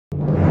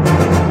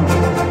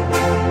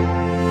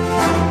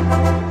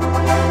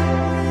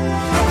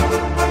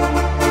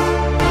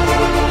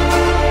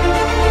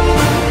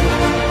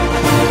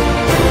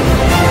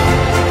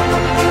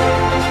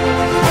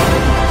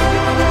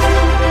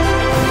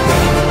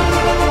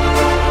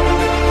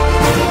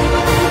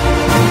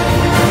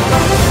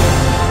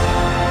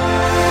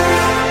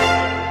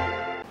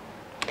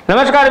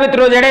નમસ્કાર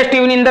મિત્રો,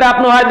 zstvની અંદર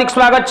આપનું હાર્દિક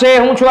સ્વાગત છે।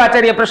 હું છું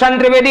આચાર્ય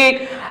પ્રશાંત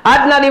ત્રિવેદી।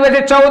 આજના દિવસે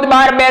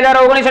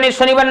 14/12/2019 અને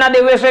શનિવારના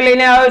દિવસે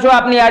લઈને આવ્યો છું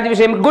આપની આજ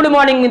વિશે ગુડ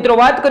મોર્નિંગ મિત્રો।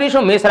 વાત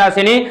કરીશું મેષ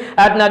રાશિની।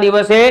 આજના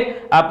દિવસે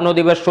આપનો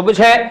દિવસ શુભ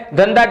છે।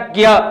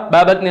 ધંધાકીય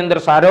બાબતની અંદર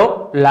સારો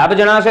લાભ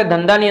જણાશે।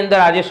 ધંધાની અંદર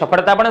આજે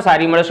સફળતા પણ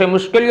સારી મળશે।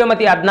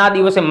 મુશ્કેલીઓમાંથી આજના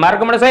દિવસે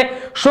માર્ગ મળશે।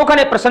 સુખ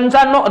અને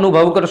પ્રશંસાનો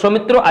અનુભવ કરશો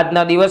મિત્રો।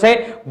 આજના દિવસે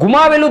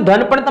ગુમાવેલું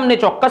ધન પણ તમને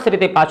ચોક્કસ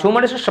રીતે પાછું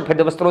મળશે। સફેદ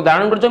વસ્ત્રો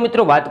ધારણ કરજો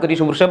મિત્રો। વાત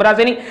કરીશું વૃષભ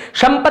રાશિની।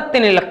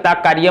 સંપત્તિને લગતા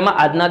કાર્યમાં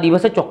આજના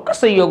દિવસે ચોક્કસ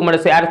સહયોગ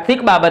મળશે।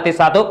 આર્થિક બાબતે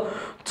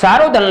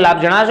સારો ધન લાભ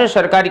જણાશે।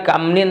 સરકારી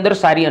કામની અંદર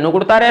સારી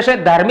અનુકૂળતા રહેશે।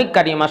 ધાર્મિક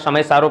કાર્યમાં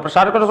સમય સારો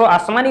પ્રસાર કરશો।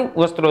 આસમાની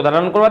વસ્ત્રો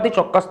ધારણ કરવાથી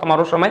ચોક્કસ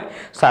તમારો સમય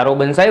સારો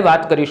બનશે।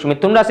 વાત કરીશું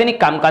મિથુન રાશિની।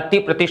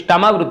 કામકાજથી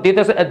પ્રતિષ્ઠામાં વૃદ્ધિ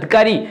થશે।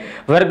 અધિકારી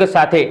વર્ગ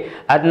સાથે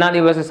આજના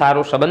દિવસે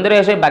સારો સંબંધ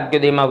રહેશે।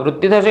 ભાગ્યોદયમાં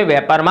વૃદ્ધિ થશે।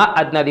 વેપારમાં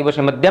આજના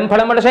દિવસે મધ્યમ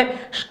ફળ મળશે।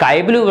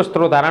 સ્કાય બ્લુ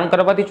વસ્ત્રો ધારણ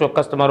કરવાથી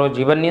ચોક્કસ તમારો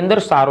જીવનની અંદર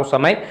સારો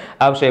સમય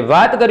આવશે।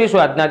 વાત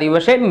કરીશું આજના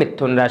દિવસે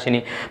મિથુન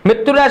રાશિની।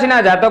 મિથુન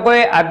રાશિના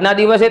જાતકોએ આજના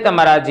દિવસે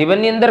તમારા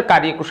જીવનની અંદર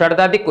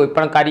કાર્યકુશળતાથી કોઈ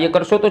પણ કાર્ય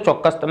કરશો તો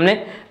ચોક્કસ તમને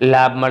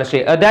લાભ મળશે।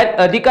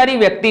 અધિકારી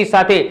વ્યક્તિ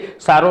સાથે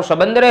સારો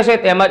સંબંધ રહેશે।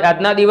 તેમજ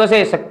આજના દિવસે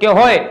શક્ય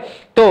હોય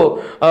તો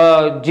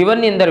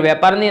જીવનની અંદર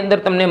વેપારની અંદર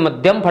તમને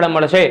મધ્યમ ફળ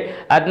મળશે।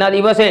 આજના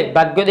દિવસે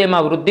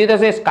ભાગ્યોદયમાં વૃદ્ધિ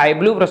થશે। સ્કાય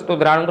બ્લુ વસ્ત્રો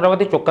ધારણ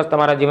કરવાથી ચોક્કસ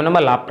તમારા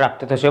જીવનમાં લાભ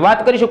પ્રાપ્ત થશે।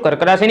 વાત કરીશું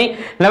કર્ક રાશિની।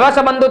 નવા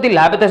સંબંધોથી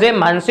લાભ થશે।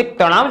 માનસિક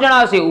તણાવ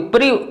જણાશે।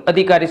 ઉપરી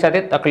અધિકારી સાથે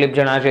તકલીફ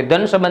જણાશે।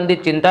 ધન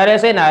સંબંધિત ચિંતા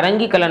રહેશે।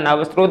 નારંગી કલરના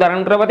વસ્ત્રો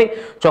ધારણ કરવાથી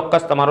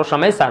ચોક્કસ તમારો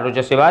સમય સારો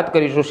જશે। વાત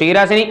કરીશું સિંહ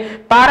રાશિની।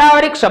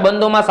 પારિવારિક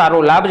સંબંધોમાં સારો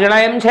લાભ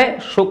જણાય એમ છે।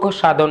 સુખ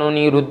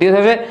સાધનોની વૃદ્ધિ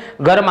થશે।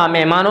 ઘરમાં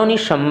મહેમાનોની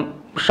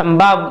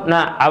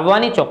સંભાવના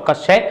આવવાની ચોક્કસ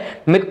છે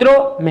મિત્રો।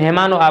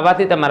 મહેમાનો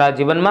આવવાથી તમારા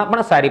જીવનમાં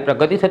પણ સારી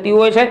પ્રગતિ થતી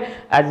હોય છે।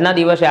 આજના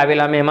દિવસે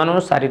આવેલા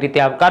મહેમાનોનો સારી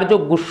રીતે આવકારજો।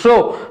 ગુસ્સો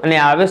અને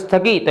આવેશ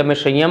થકી તમે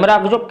સંયમ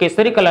રાખજો।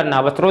 કેસરી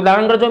કલરના વસ્ત્રો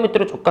ધારણ કરજો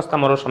મિત્રો। ચોક્કસ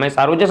તમારો સમય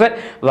સારો જશે।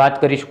 વાત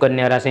કરીશું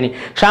કન્યા રાશિની।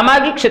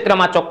 સામાજિક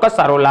ક્ષેત્રમાં ચોક્કસ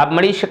સારો લાભ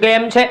મળી શકે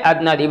એમ છે।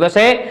 આજના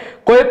દિવસે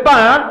કોઈ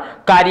પણ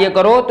કાર્ય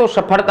કરો તો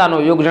સફળતાનો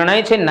યોગ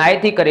જણાય છે।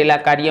 ન્યાયથી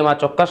કરેલા કાર્યમાં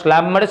ચોક્કસ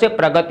લાભ મળશે।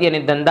 પ્રગતિ અને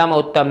ધંધામાં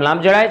ઉત્તમ લાભ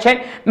જણાય છે।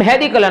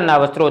 મહેંદી કલરના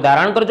વસ્ત્રો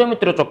ધારણ કરજો મિત્રો।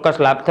 ચોક્કસ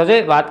લાભ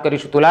થશે। વાત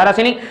કરીશું તુલા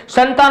રાશિની।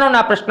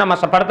 સંતાનોના પ્રશ્નમાં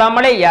સફળતા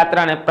મળે।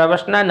 યાત્રા અને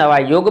પ્રવાસના નવા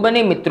યોગ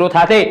બને। મિત્રો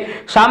સાથે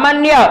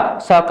સામાન્ય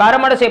સહકાર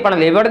મળશે, પણ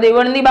લેવડ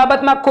દેવડની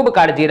બાબતમાં ખૂબ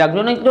કાળજી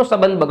રાખજો નહીં તો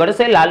સંબંધ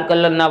બગડશે। લાલ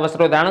કલરના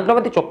વસ્ત્રો ધારણ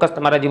કરવાથી ચોક્કસ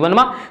તમારા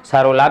જીવનમાં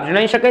સારો લાભ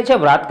જણાઈ શકે છે।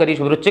 વાત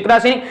કરીશું વૃશ્ચિક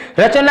રાશિની।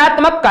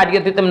 રચનાત્મક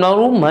કાર્યથી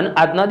તમારું મન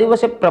આજના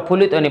દિવસે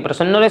પ્રફુલ્લિત અને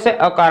પ્રસન્ન રહેશે।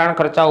 અકારણ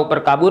ખર્ચાઓ પર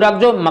કાબુ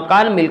રાખજો।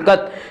 મકાન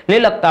મિલકતને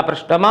લગતા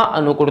પ્રશ્નમાં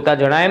અનુકૂળતા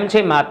જણાય એમ છે।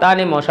 માતા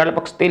અને મોસાળ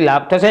પક્ષથી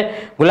લાભ થશે।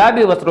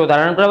 ગુલાબી વસ્ત્રો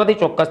ધારણ કરવાથી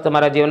ચોક્કસ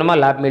તમારા જીવનમાં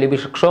લાભ મેળવી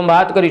શકશો।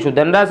 વાત કરીશું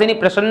ધનરાશિની।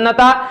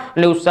 પ્રસન્નતા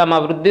અને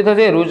ઉત્સાહમાં વૃદ્ધિ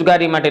થશે।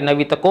 રોજગારી માટે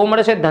નવી તકો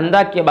મળશે।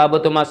 ધંધાકીય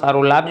બાબતોમાં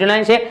સારો લાભ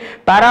જણાય છે।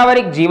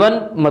 પારિવારિક જીવન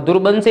મધુર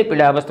બનશે।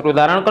 પીળા વસ્ત્રો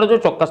ધારણ કરજો।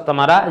 ચોક્કસ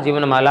તમારા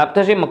જીવનમાં લાભ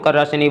થશે। મકર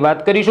રાશિની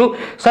વાત કરીશું।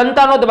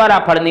 સંતાનો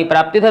દ્વારા ફળની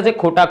પ્રાપ્તિ થશે।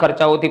 ખોટા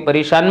ખર્ચાઓથી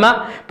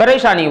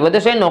પરેશાની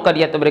વધશે।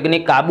 નોકરિયાત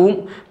વર્ગની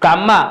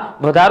કામમાં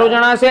વધારો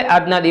જણાશે।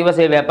 આજના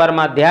દિવસે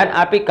વેપારમાં ધ્યાન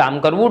આપી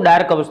કામ કરવું।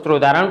 ડાર્ક વસ્ત્રો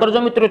ધારણ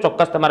કરજો મિત્રો।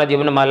 ચોક્કસ તમારા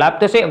જીવનમાં લાભ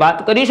થશે।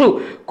 વાત કરીશું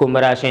કુંભ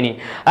રાશિની।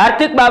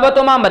 આર્થિક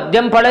બાબતોમાં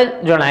મધ્યમ ફળ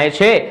જણાય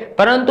છે,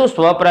 પરંતુ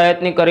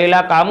સ્વપ્રયત્ન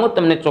કરેલા કામો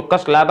તમને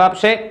ચોક્કસ લાભ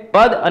આપશે।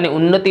 પદ અને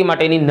ઉન્નતિ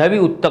માટેની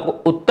નવી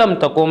ઉત્તમ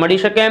તકો મળી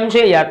શકે એમ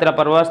છે। યાત્રા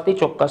પ્રવાસથી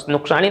ચોક્કસ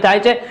નુકસાની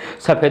થાય છે।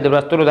 સફેદ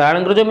વસ્ત્રો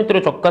ધારણ કરજો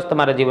મિત્રો। ચોક્કસ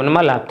તમારા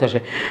જીવનમાં લાભ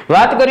થશે।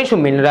 વાત કરીશું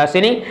મીન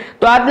રાશિની।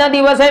 તો આજના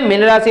દિવસે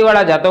મીન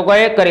રાશિવાળા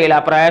જાતકોએ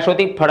કરેલા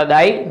પ્રયાસોથી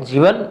ફળદાયી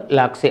જીવન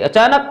લાગશે।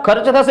 અચાનક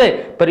ખર્ચ થશે।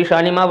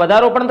 પરેશાનીમાં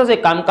વધારો પણ થશે।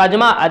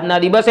 કામકાજમાં આજના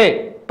દિવસે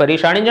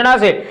પરેશાની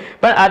જણાશે,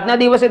 પણ આજના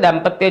દિવસે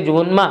દાંપત્ય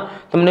જીવનમાં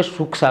તમને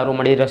સુખ સારું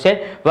મળી રહેશે।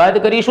 વાત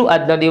કરીશું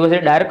આજના દિવસે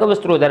ડાર્ક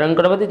વસ્ત્રો ધારણ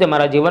કરવાથી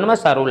તમારા જીવનમાં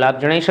સારો લાભ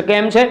જણાઈ શકે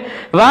એમ છે।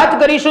 વાત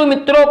કરીશું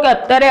મિત્રો કે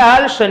અત્યારે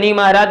હાલ શનિ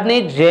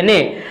મહારાજની જેને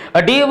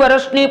 2.5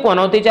 વર્ષની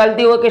પનોતી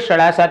ચાલતી હોય કે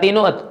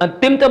સડાસાતીનો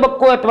અંતિમ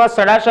તબક્કો અથવા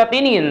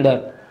સડાસાતીની અંદર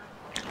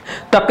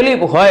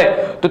તકલીફ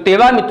હોય તો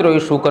તેવા મિત્રોએ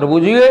શું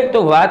કરવું જોઈએ? તો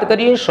વાત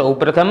કરીએ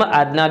સૌપ્રથમ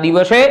આજના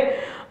દિવસે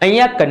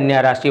અહીંયા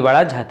કન્યા રાશિ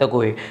વાળા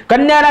જાતકોએ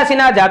કન્યા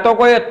રાશિના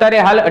જાતકોએ અત્યારે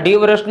હાલ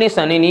 2.5 વર્ષની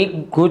શનિની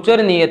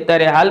ગોચરની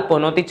અત્યારે હાલ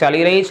પનોતી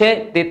ચાલી રહી છે।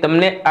 તે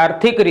તમને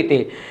આર્થિક રીતે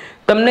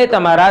તમને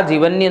તમારા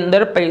જીવનની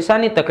અંદર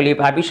પૈસાની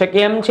તકલીફ આપી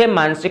શકે એમ છે।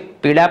 માનસિક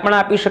પીડા પણ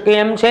આપી શકે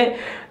એમ છે।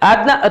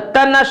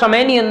 અત્યારના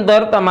સમયની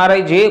અંદર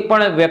તમારે જે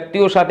પણ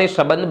વ્યક્તિઓ સાથે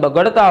સંબંધ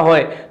બગડતા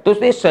હોય તો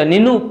તે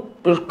શનિનું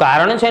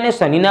કારણ છે ને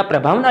શનિના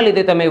પ્રભાવના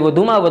લીધે તમે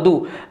વધુમાં વધુ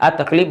આ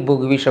તકલીફ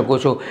ભોગવી શકો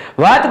છો।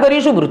 વાત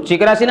કરીશું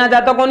વૃશ્ચિક રાશિના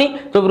જાતકોની।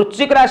 તો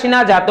વૃશ્ચિક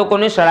રાશિના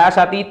જાતકોને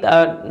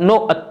સડાસાતીનો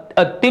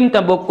અંતિમ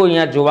તબક્કો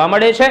અહીંયા જોવા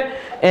મળે છે।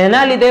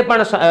 એના લીધે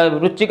પણ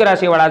વૃશ્ચિક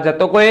રાશિવાળા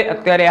જાતકોએ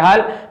અત્યારે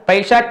હાલ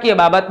પૈસાકીય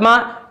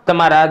બાબતમાં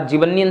તમારા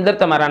જીવનની અંદર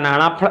તમારા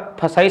નાણાં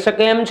ફસાઈ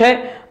શકે એમ છે,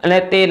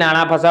 અને તે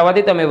નાણાં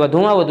ફસાવાથી તમે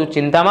વધુમાં વધુ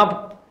ચિંતામાં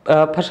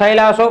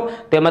ફસાયેલા હશો,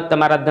 તેમજ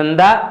તમારા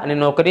ધંધા અને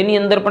નોકરીની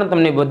અંદર પણ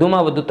તમને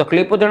વધુમાં વધુ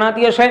તકલીફો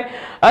જણાતી હશે।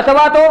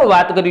 અથવા તો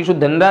વાત કરીશું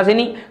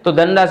ધનરાશિની, તો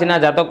ધનરાશિના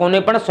જાતકોને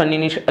પણ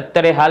શનિની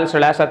અત્યારે હાલ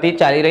સળાસાથી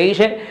ચાલી રહી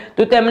છે,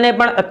 તો તેમને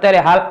પણ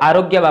અત્યારે હાલ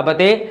આરોગ્ય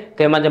બાબતે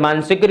તેમજ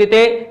માનસિક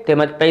રીતે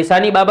તેમજ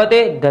પૈસાની બાબતે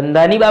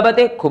ધંધાની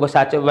બાબતે ખૂબ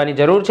સાચવવાની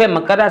જરૂર છે।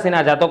 મકર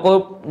રાશિના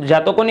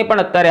જાતકોની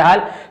પણ અત્યારે હાલ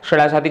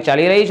સળાસાથી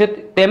ચાલી રહી છે,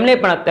 તેમને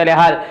પણ અત્યારે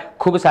હાલ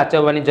ખૂબ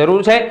સાચવવાની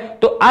જરૂર છે।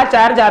 તો આ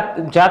ચાર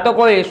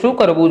જાતકોએ શું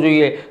કરવું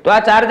જોઈએ? તો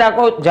આ ચાર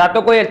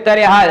જાતકોએ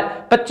અત્યારે હાલ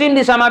પશ્ચિમ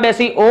દિશામાં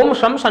બેસી ઓમ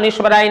શમ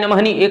શનીશ્વરાય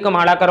નમઃની એક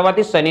માળા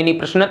કરવાથી શનિની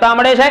પ્રસન્નતા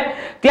મળે છે।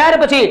 ત્યાર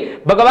પછી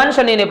ભગવાન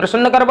શનિને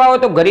પ્રસન્ન કરવા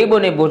હોય તો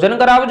ગરીબોને ભોજન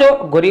કરાવજો,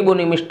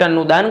 ગરીબોને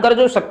મિષ્ટાનનું દાન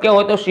કરજો। શક્ય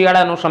હોય તો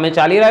શિયાળાનો સમય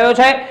ચાલી રહ્યો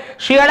છે,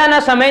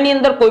 શિયાળાના સમયની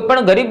અંદર કોઈ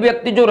પણ ગરીબ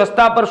વ્યક્તિ જો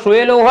રસ્તા પર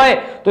સૂયેલો હોય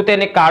તો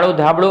તેને કાળો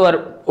ધાબળો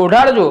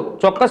ઓઢાડજો,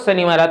 ચોક્કસ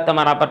શનિ મહારાજ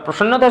તમારા પર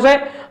પ્રસન્ન થશે।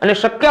 અને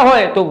શક્ય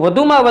હોય તો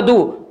વધુમાં વધુ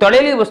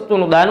તળેલી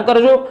વસ્તુનું દાન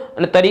કરજો,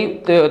 અને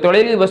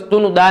તળેલી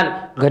વસ્તુનું દાન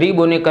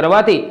ગરીબોને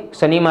કરવાથી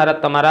શનિ મહારાજ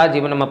તમારા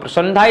જીવનમાં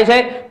પ્રસન્ન થાય છે।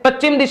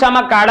 પશ્ચિમ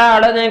દિશામાં કાળા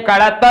અડદ અને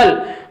કાળા તલ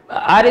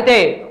આ રીતે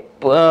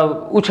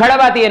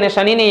ઉછાળવાથી અને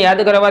શનિને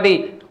યાદ કરવાથી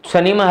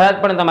શનિ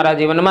મહારાજ પણ તમારા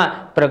જીવનમાં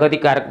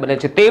પ્રગતિકારક બને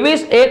છે।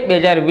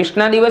 23/1/2020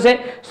 ના દિવસે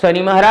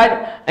શનિ મહારાજ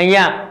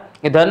અહીંયા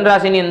ધન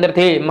રાશિની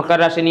અંદરથી મકર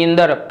રાશિની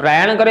અંદર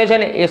પ્રયાણ કરે છે,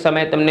 ને એ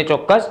સમય તમને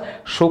ચોક્કસ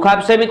સુખ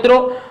આપશે। મિત્રો,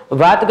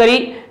 વાત કરી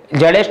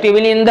ZSTV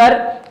ની અંદર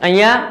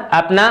અહીંયા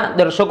આપના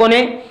દર્શકોને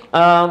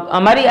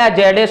અમારી આ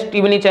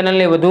ZSTV ની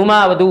ચેનલને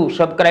વધુમાં વધુ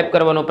સબસ્ક્રાઇબ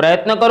કરવાનો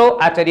પ્રયત્ન કરો।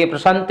 આચાર્ય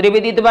પ્રશાંત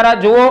ત્રિવેદી દ્વારા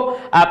જુઓ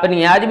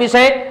આપની આજ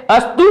વિષય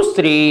અસ્તુ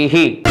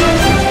શ્રી।